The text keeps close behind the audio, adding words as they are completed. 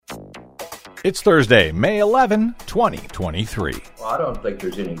It's Thursday, May 11, 2023. Well, I don't think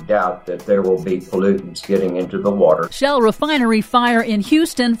there's any doubt that there will be pollutants getting into the water. Shell refinery fire in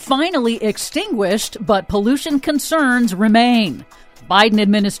Houston finally extinguished, but pollution concerns remain. Biden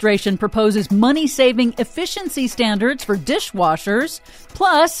administration proposes money-saving efficiency standards for dishwashers.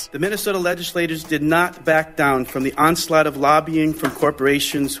 Plus, the Minnesota legislators did not back down from the onslaught of lobbying from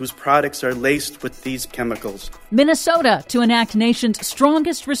corporations whose products are laced with these chemicals. Minnesota to enact nation's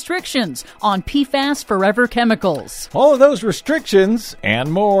strongest restrictions on PFAS forever chemicals. All of those restrictions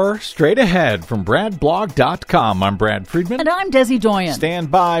and more straight ahead from BradBlog.com. I'm Brad Friedman. And I'm Desi Doyen. Stand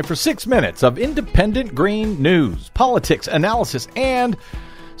by for 6 minutes of independent green news, politics, analysis, and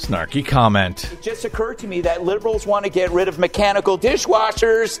snarky comment. It just occurred to me that liberals want to get rid of mechanical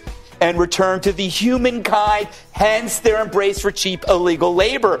dishwashers and return to the humankind, hence their embrace for cheap illegal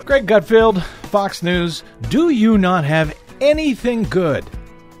labor. Greg Gutfeld, Fox News. Do you not have anything good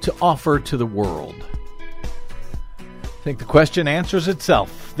to offer to the world? I think the question answers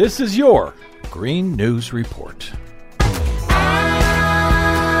itself. This is your Green News Report.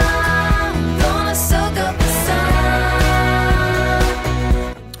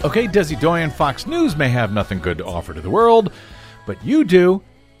 Okay, Desi Doyen, Fox News may have nothing good to offer to the world, but you do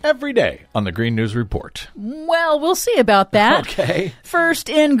every day on the Green News Report. Well, we'll see about that. Okay. First,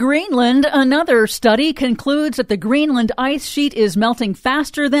 in Greenland, another study concludes that the Greenland ice sheet is melting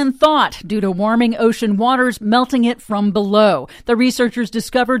faster than thought due to warming ocean waters melting it from below. The researchers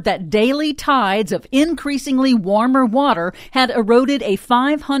discovered that daily tides of increasingly warmer water had eroded a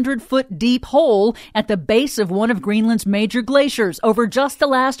 500-foot deep hole at the base of one of Greenland's major glaciers over just the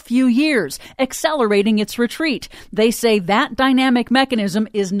last few years, accelerating its retreat. They say that dynamic mechanism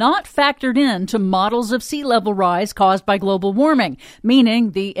is not factored into models of sea level rise caused by global warming,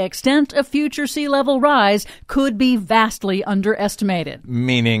 meaning the extent of future sea level rise could be vastly underestimated.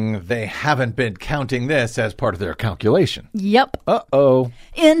 Meaning they haven't been counting this as part of their calculation. Yep. Uh-oh.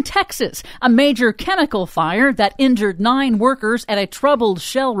 In Texas, a major chemical fire that injured 9 workers at a troubled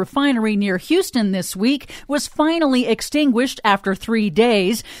Shell refinery near Houston this week was finally extinguished after 3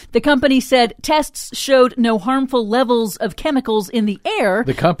 days. The company said tests showed no harmful levels of chemicals in the air.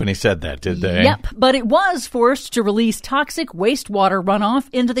 The company said that, did they? Yep, but it was forced to release toxic wastewater runoff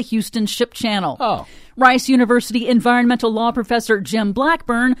into the Houston Ship Channel. Oh. Rice University environmental law professor Jim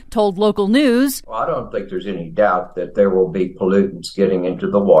Blackburn told local news, Well, I don't think there's any doubt that there will be pollutants getting into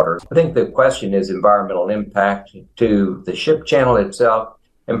the water. I think the question is environmental impact to the ship channel itself,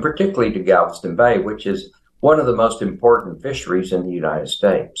 and particularly to Galveston Bay, which is one of the most important fisheries in the United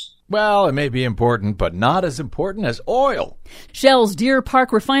States. Well, it may be important, but not as important as oil. Shell's Deer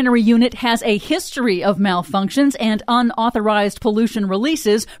Park refinery unit has a history of malfunctions and unauthorized pollution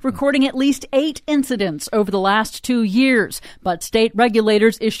releases, recording at least 8 incidents over the last 2 years. But state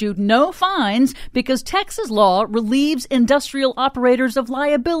regulators issued no fines because Texas law relieves industrial operators of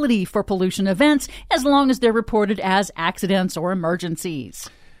liability for pollution events as long as they're reported as accidents or emergencies.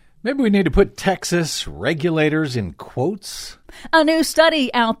 Maybe we need to put Texas regulators in quotes. A new study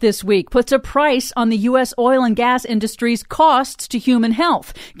out this week puts a price on the U.S. oil and gas industry's costs to human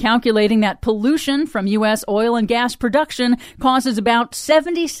health, calculating that pollution from U.S. oil and gas production causes about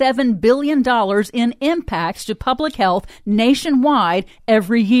 $77 billion in impacts to public health nationwide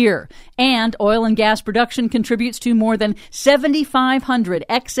every year. And oil and gas production contributes to more than 7,500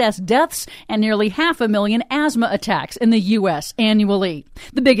 excess deaths and nearly 500,000 asthma attacks in the U.S. annually.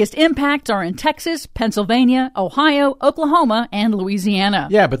 The biggest impacts are in Texas, Pennsylvania, Ohio, Oklahoma, and Louisiana.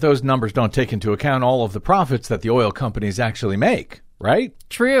 Yeah, but those numbers don't take into account all of the profits that the oil companies actually make, right?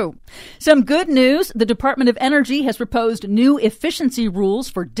 True. Some good news. The Department of Energy has proposed new efficiency rules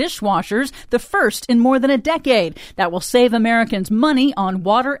for dishwashers, the first in more than a decade, that will save Americans money on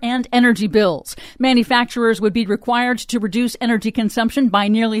water and energy bills. Manufacturers would be required to reduce energy consumption by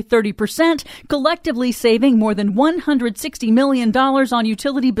nearly 30%, collectively saving more than $160 million on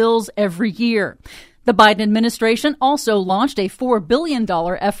utility bills every year. The Biden administration also launched a $4 billion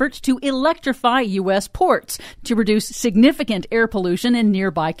effort to electrify U.S. ports to reduce significant air pollution in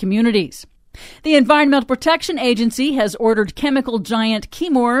nearby communities. The Environmental Protection Agency has ordered chemical giant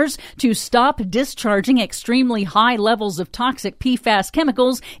Chemours to stop discharging extremely high levels of toxic PFAS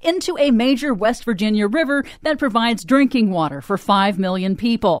chemicals into a major West Virginia river that provides drinking water for 5 million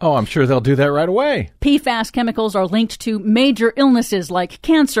people. Oh, I'm sure they'll do that right away. PFAS chemicals are linked to major illnesses like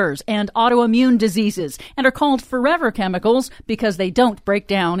cancers and autoimmune diseases and are called forever chemicals because they don't break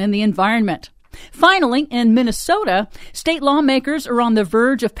down in the environment. Finally, in Minnesota, state lawmakers are on the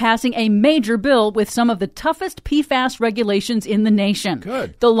verge of passing a major bill with some of the toughest PFAS regulations in the nation.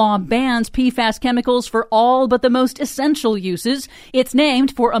 Good. The law bans PFAS chemicals for all but the most essential uses. It's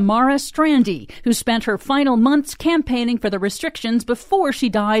named for Amara Strandy, who spent her final months campaigning for the restrictions before she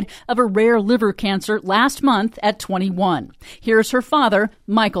died of a rare liver cancer last month at 21. Here's her father,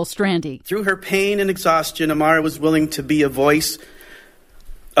 Michael Strandy. Through her pain and exhaustion, Amara was willing to be a voice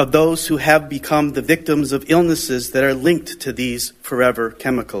of those who have become the victims of illnesses that are linked to these forever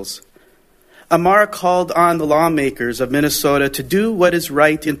chemicals. Amara called on the lawmakers of Minnesota to do what is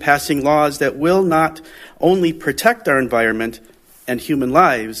right in passing laws that will not only protect our environment and human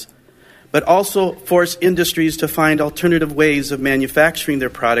lives, but also force industries to find alternative ways of manufacturing their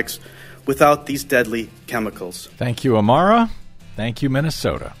products without these deadly chemicals. Thank you, Amara. Thank you,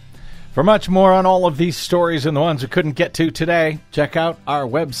 Minnesota. For much more on all of these stories and the ones we couldn't get to today, check out our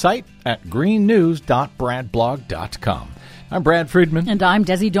website at greennews.bradblog.com. I'm Brad Friedman. And I'm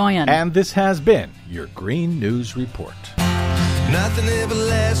Desi Doyen. And this has been your Green News Report. Nothing ever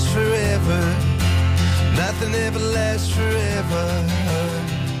lasts forever. Nothing ever lasts forever.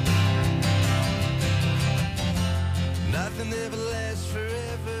 Nothing ever lasts forever.